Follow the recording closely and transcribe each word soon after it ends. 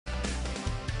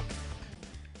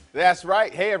That's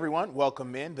right. Hey, everyone.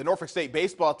 Welcome in. The Norfolk State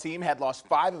baseball team had lost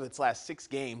 5 of its last 6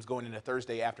 games going into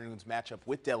Thursday afternoon's matchup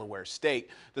with Delaware State.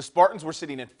 The Spartans were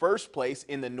sitting in first place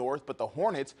in the North, but the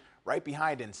Hornets right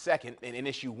behind in second. An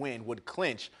NSU win would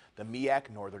clinch the MEAC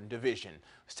Northern Division.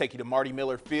 Let's take you to Marty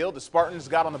Miller Field. The Spartans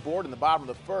got on the board in the bottom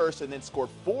of the first and then scored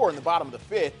 4 in the bottom of the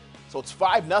fifth. So it's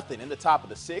 5-0 in the top of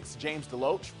the sixth. James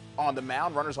DeLoach on the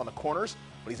mound, runners on the corners,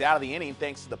 but he's out of the inning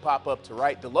thanks to the pop-up to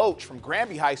right. DeLoach from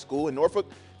Granby High School in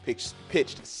Norfolk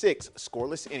pitched 6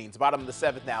 scoreless innings. Bottom of the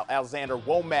seventh now, Alexander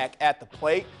Womack at the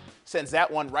plate. Sends that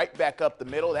one right back up the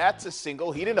middle. That's a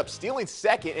single. He'd end up stealing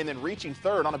second and then reaching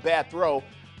third on a bad throw.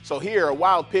 So here, a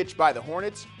wild pitch by the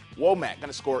Hornets. Womack going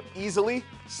to score easily,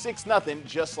 6-0,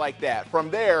 just like that.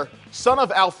 From there, son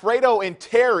of Alfredo and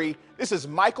Terry, this is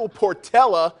Michael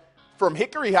Portella from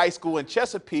Hickory High School in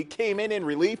Chesapeake, came in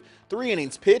relief. 3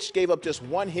 innings pitched, gave up just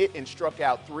 1 hit and struck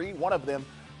out 3. One of them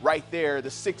right there. The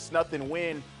 6-0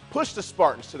 win pushed the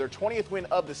Spartans to their 20th win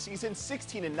of the season,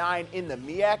 16-9 in the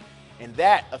MEAC, and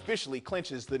that officially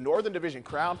clinches the Northern Division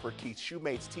crown for Keith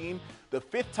Shoemate's team, the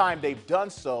 5th time they've done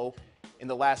so in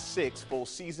the last 6 full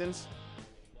seasons.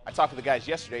 I talked to the guys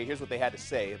yesterday. Here's what they had to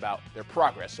say about their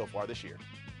progress so far this year.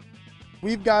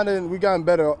 We've gotten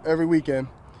better every weekend.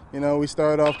 You know, we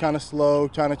started off kind of slow,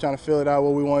 trying to feel it out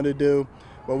what we wanted to do.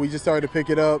 But we just started to pick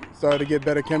it up, started to get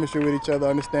better chemistry with each other,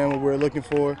 understand what we're looking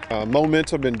for.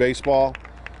 Momentum in baseball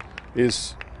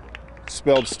is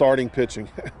spelled starting pitching.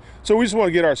 So we just want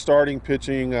to get our starting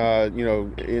pitching,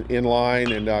 in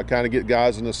line and kind of get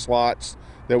guys in the slots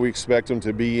that we expect them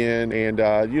to be in and,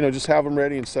 just have them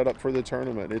ready and set up for the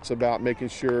tournament. It's about making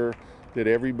sure that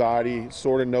everybody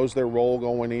sort of knows their role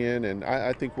going in, and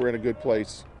I think we're in a good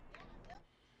place.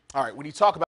 All right, when you talk about